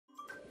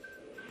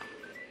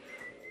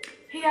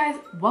Hey guys,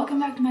 welcome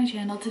back to my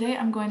channel. Today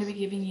I'm going to be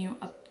giving you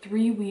a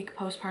 3-week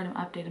postpartum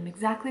update. I'm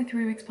exactly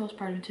 3 weeks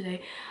postpartum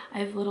today. I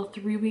have little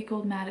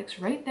 3-week-old Maddox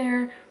right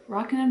there,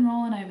 rocking and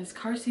rolling. I have his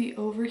car seat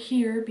over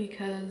here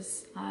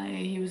because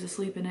he was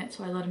asleep in it,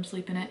 so I let him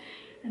sleep in it.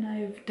 And I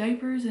have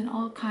diapers and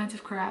all kinds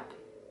of crap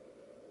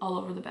all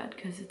over the bed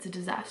because it's a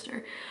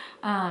disaster.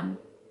 But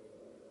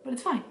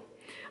it's fine.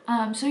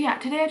 So yeah,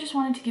 today I just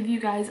wanted to give you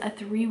guys a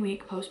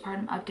 3-week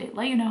postpartum update.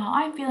 Let you know how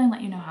I'm feeling,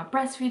 let you know how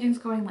breastfeeding's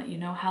going, let you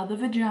know how the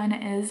vagina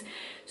is.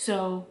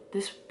 So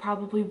this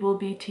probably will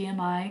be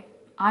TMI.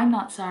 I'm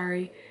not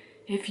sorry.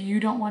 If you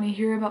don't want to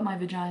hear about my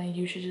vagina,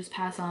 you should just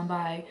pass on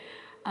by.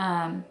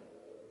 Yeah,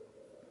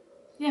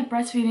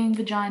 breastfeeding,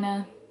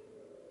 vagina,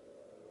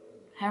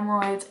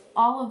 hemorrhoids,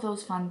 all of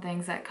those fun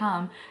things that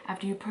come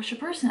after you push a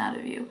person out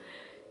of you.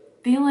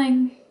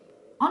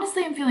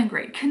 Honestly, I'm feeling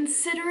great.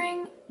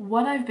 Considering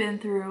what I've been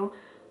through,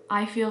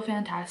 I feel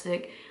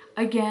fantastic.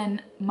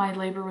 Again, my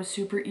labor was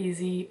super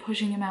easy.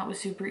 Pushing him out was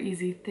super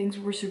easy. Things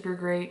were super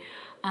great.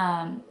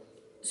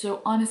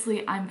 So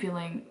honestly, I'm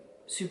feeling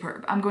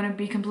superb. I'm going to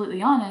be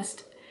completely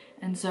honest.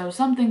 And so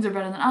some things are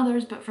better than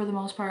others, but for the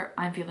most part,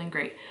 I'm feeling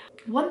great.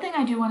 One thing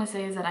I do want to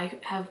say is that I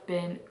have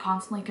been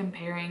constantly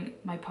comparing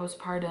my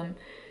postpartum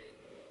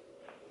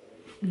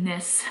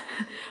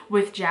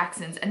with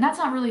Jackson's, and that's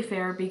not really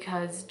fair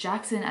because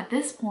Jackson at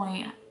this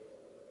point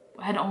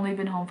had only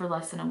been home for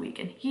less than a week,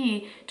 and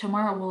he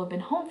tomorrow will have been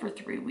home for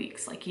 3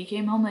 weeks. Like, he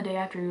came home the day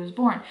after he was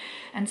born,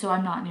 and so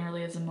I'm not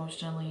nearly as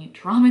emotionally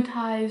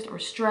traumatized or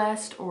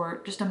stressed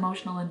or just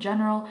emotional in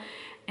general,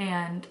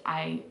 and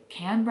I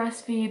can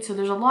breastfeed. So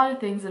there's a lot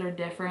of things that are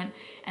different,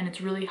 and it's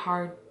really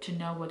hard to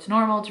know what's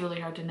normal. It's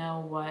really hard to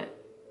know what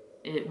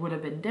it would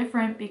have been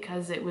different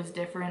because it was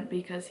different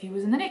because he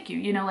was in the NICU,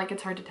 you know, like,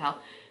 it's hard to tell.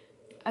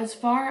 As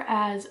far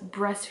as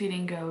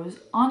breastfeeding goes,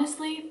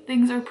 honestly,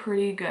 things are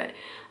pretty good.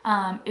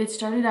 It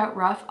started out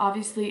rough.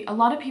 Obviously, a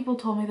lot of people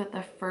told me that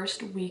the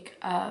first week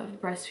of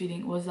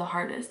breastfeeding was the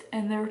hardest,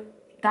 and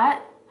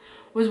that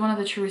was one of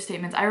the truest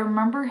statements. I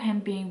remember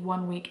him being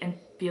 1 week and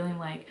feeling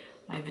like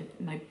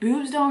my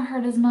boobs don't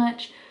hurt as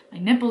much, my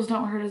nipples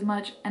don't hurt as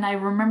much, and I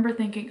remember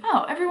thinking,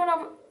 oh, everyone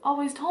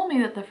always told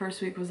me that the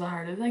first week was the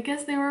hardest. I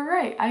guess they were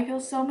right. I feel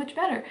so much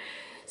better.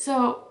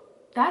 So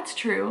that's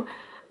true.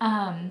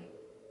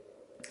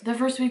 The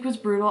first week was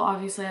brutal.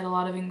 Obviously, I had a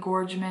lot of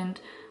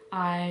engorgement.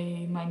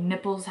 My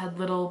nipples had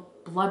little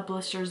blood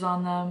blisters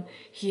on them.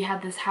 He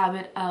had this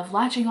habit of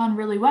latching on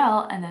really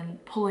well and then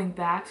pulling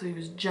back, so he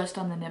was just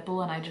on the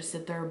nipple, and I just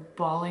sit there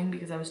bawling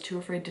because I was too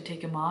afraid to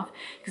take him off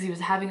because he was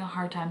having a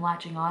hard time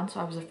latching on.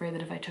 So I was afraid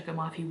that if I took him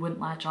off, he wouldn't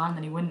latch on,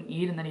 then he wouldn't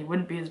eat, and then he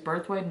wouldn't be his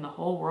birth weight and the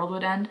whole world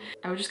would end.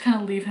 I would just kind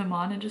of leave him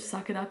on and just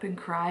suck it up and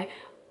cry.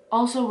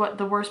 Also, what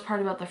the worst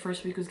part about the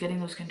first week was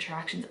getting those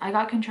contractions. I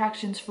got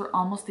contractions for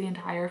almost the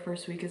entire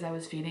first week as I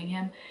was feeding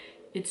him.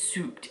 It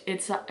souped.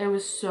 It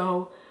was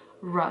so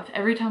rough.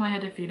 Every time I had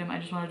to feed him, I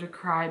just wanted to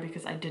cry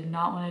because I did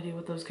not want to deal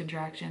with those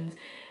contractions.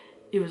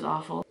 It was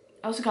awful.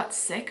 I also got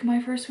sick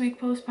my first week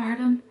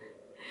postpartum.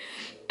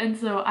 And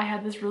so I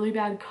had this really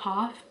bad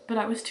cough, but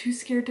I was too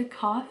scared to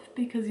cough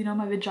because, you know,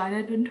 my vagina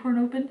had been torn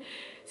open.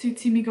 So you'd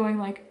see me going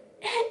like,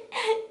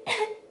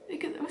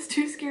 because I was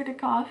too scared to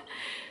cough.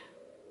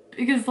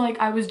 Because, like,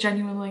 I was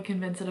genuinely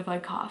convinced that if I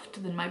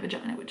coughed, then my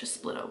vagina would just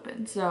split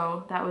open.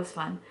 So that was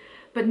fun.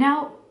 But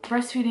now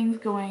breastfeeding's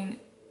going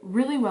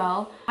really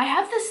well. I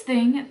have this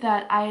thing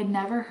that I had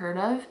never heard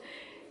of,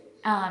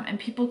 and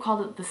people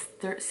called it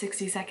the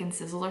 60-second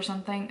sizzle or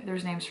something.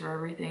 There's names for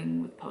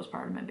everything with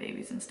postpartum and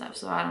babies and stuff,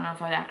 so I don't know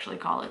if I'd actually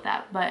call it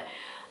that. But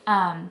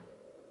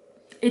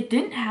it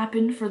didn't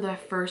happen for the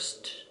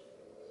first...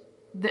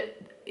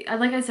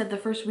 like I said, the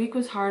first week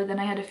was hard, then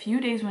I had a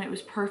few days when it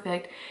was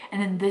perfect,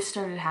 and then this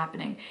started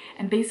happening.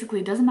 And basically,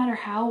 it doesn't matter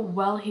how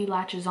well he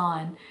latches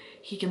on,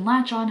 he can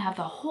latch on, have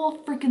the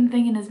whole freaking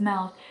thing in his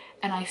mouth,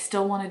 and I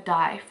still want to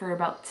die for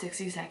about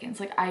 60 seconds.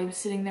 Like, I was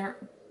sitting there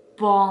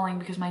bawling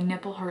because my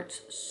nipple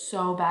hurts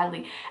so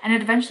badly, and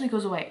it eventually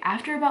goes away.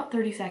 After about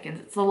 30 seconds,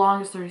 it's the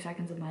longest 30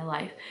 seconds of my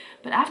life,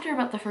 but after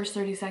about the first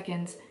 30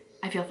 seconds,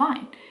 I feel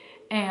fine,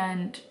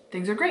 and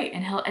things are great,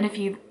 and if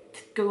he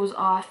goes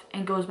off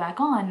and goes back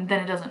on,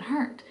 then it doesn't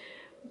hurt.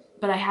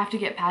 But I have to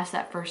get past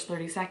that first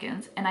 30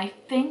 seconds. And I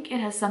think it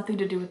has something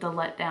to do with the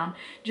letdown,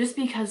 just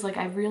because, like,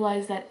 I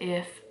realized that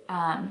if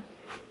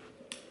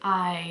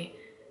I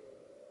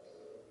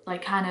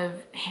like kind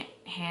of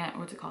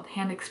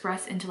hand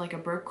express into like a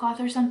burp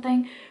cloth or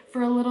something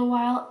for a little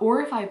while,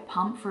 or if I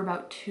pump for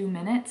about 2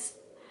 minutes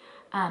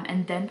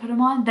and then put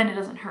them on, then it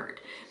doesn't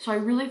hurt. So I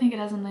really think it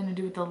has something to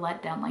do with the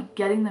letdown. Like,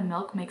 getting the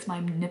milk makes my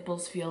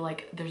nipples feel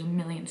like there's a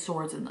million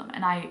swords in them,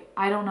 and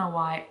I don't know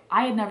why.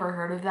 I had never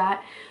heard of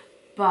that,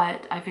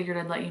 but I figured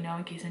I'd let you know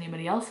in case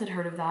anybody else had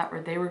heard of that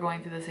or they were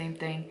going through the same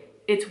thing.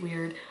 It's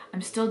weird.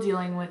 I'm still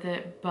dealing with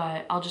it,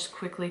 but I'll just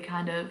quickly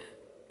kind of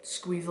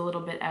squeeze a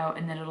little bit out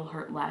and then it'll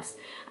hurt less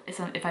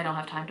if I don't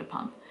have time to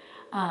pump.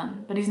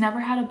 But he's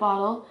never had a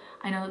bottle.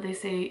 I know that they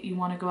say you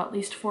want to go at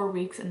least 4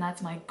 weeks, and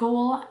that's my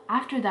goal.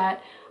 After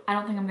that, I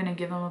don't think I'm gonna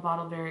give him a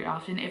bottle very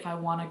often. If I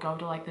want to go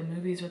to like the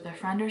movies with a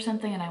friend or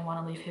something and I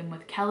want to leave him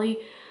with Kelly,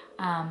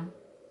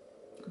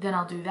 then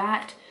I'll do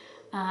that.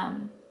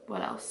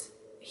 What else?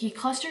 He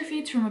cluster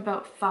feeds from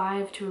about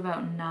 5 to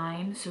about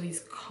 9, so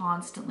he's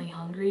constantly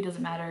hungry.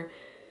 Doesn't matter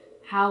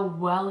how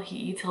well he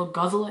eats, he'll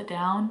guzzle it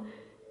down,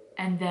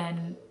 and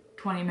then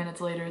 20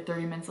 minutes later,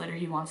 30 minutes later,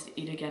 he wants to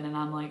eat again, and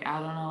I'm like, I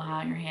don't know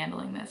how you're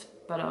handling this,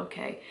 but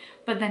okay.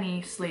 But then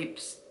he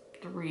sleeps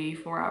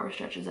 3-4 hour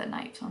stretches at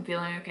night, so I'm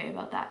feeling okay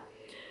about that.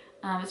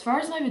 As far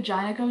as my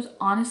vagina goes,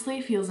 honestly,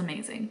 it feels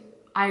amazing.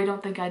 I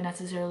don't think I'd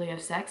necessarily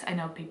have sex. I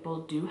know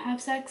people do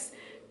have sex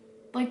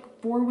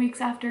like 4 weeks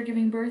after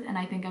giving birth, and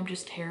I think I'm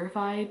just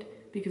terrified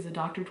because the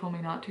doctor told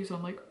me not to, so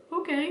I'm like,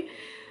 okay.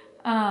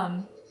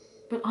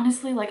 But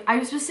honestly, like,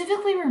 I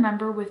specifically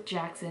remember with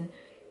Jackson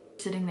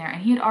sitting there,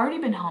 and he had already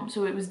been home,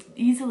 so it was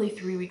easily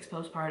 3 weeks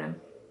postpartum.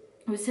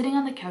 I was sitting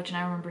on the couch and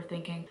I remember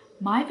thinking,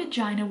 my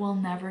vagina will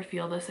never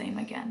feel the same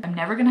again. I'm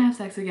never gonna have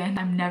sex again.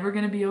 I'm never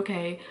gonna be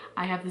okay.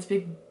 I have this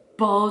big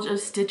bulge of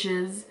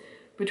stitches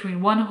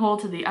between one hole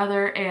to the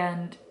other,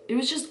 and it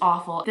was just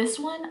awful. This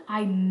one,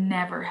 I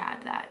never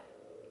had that.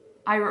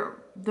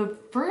 The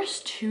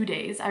first 2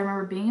 days, I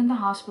remember being in the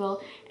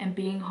hospital and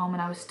being home,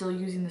 and I was still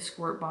using the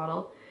squirt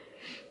bottle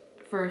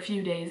for a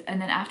few days,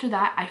 and then after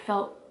that, I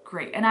felt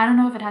great. And I don't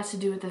know if it has to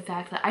do with the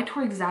fact that I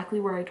tore exactly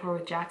where I tore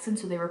with Jackson,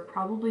 so they were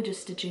probably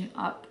just stitching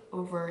up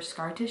over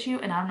scar tissue,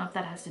 and I don't know if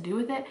that has to do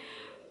with it.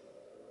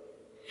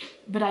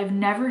 But I've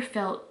never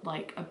felt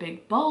like a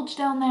big bulge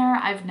down there.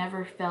 I've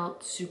never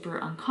felt super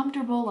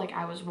uncomfortable, like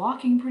I was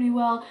walking pretty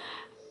well.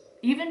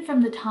 Even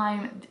from the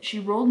time she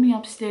rolled me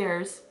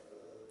upstairs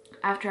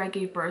after I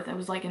gave birth, I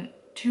was like in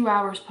 2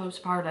 hours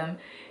postpartum,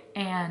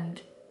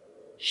 and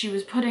she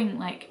was putting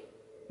like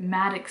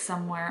Maddox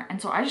somewhere,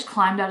 and so I just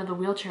climbed out of the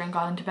wheelchair and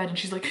got into bed, and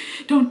she's like,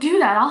 don't do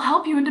that, I'll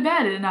help you into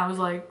bed. And I was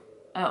like,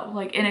 oh,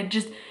 like, and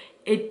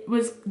it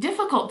was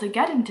difficult to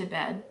get into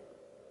bed,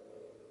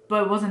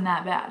 but it wasn't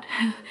that bad.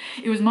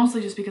 It was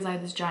mostly just because I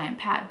had this giant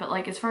pad, but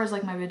like as far as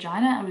like my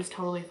vagina, it was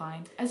totally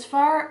fine. As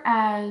far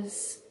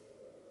as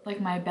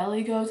like my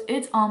belly goes,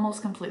 it's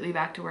almost completely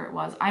back to where it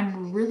was.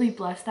 I'm really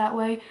blessed that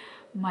way.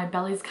 My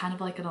belly's kind of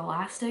like an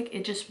elastic.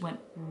 It just went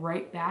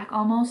right back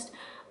almost.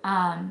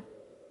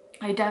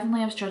 I definitely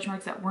have stretch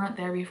marks that weren't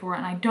there before,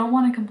 and I don't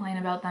want to complain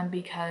about them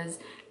because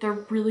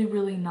they're really,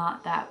 really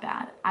not that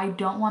bad. I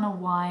don't want to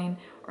whine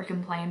or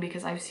complain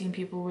because I've seen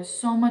people with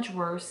so much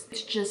worse.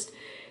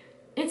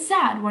 It's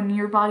sad when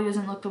your body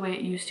doesn't look the way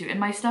it used to. And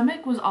my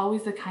stomach was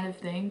always the kind of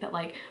thing that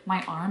like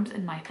my arms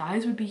and my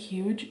thighs would be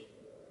huge,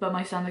 but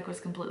my stomach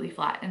was completely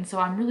flat. And so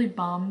I'm really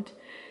bummed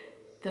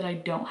that I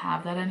don't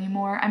have that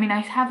anymore. I mean, I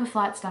have a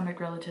flat stomach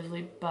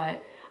relatively,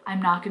 but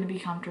I'm not going to be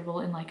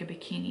comfortable in like a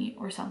bikini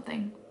or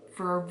something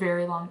for a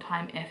very long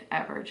time, if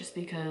ever, just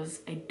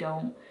because I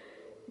don't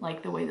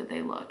like the way that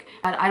they look.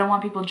 I don't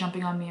want people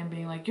jumping on me and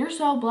being like, you're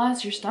so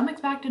blessed, your stomach's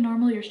back to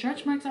normal, your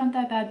stretch marks aren't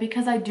that bad,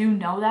 because I do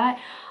know that.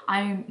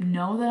 I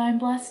know that I'm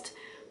blessed,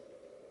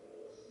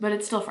 but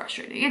it's still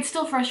frustrating. It's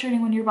still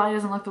frustrating when your body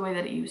doesn't look the way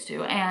that it used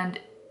to, and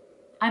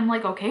I'm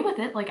like okay with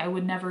it. Like I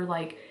would never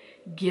like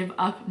give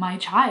up my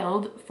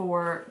child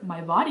for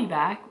my body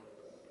back,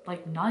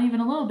 like not even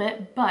a little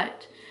bit,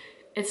 but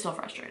it's still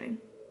frustrating.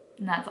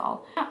 And that's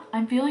all. Yeah,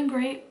 I'm feeling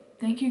great.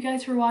 Thank you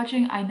guys for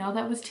watching. I know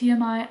that was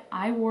TMI.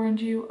 I warned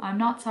you. I'm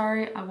not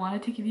sorry. I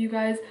wanted to give you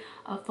guys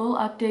a full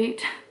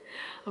update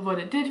of what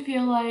it did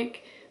feel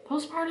like.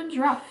 Postpartum's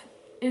rough.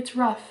 It's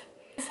rough.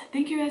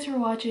 Thank you guys for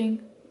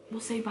watching.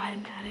 We'll say bye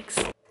to Maddox.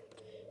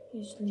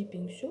 He's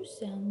sleeping so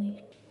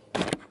soundly.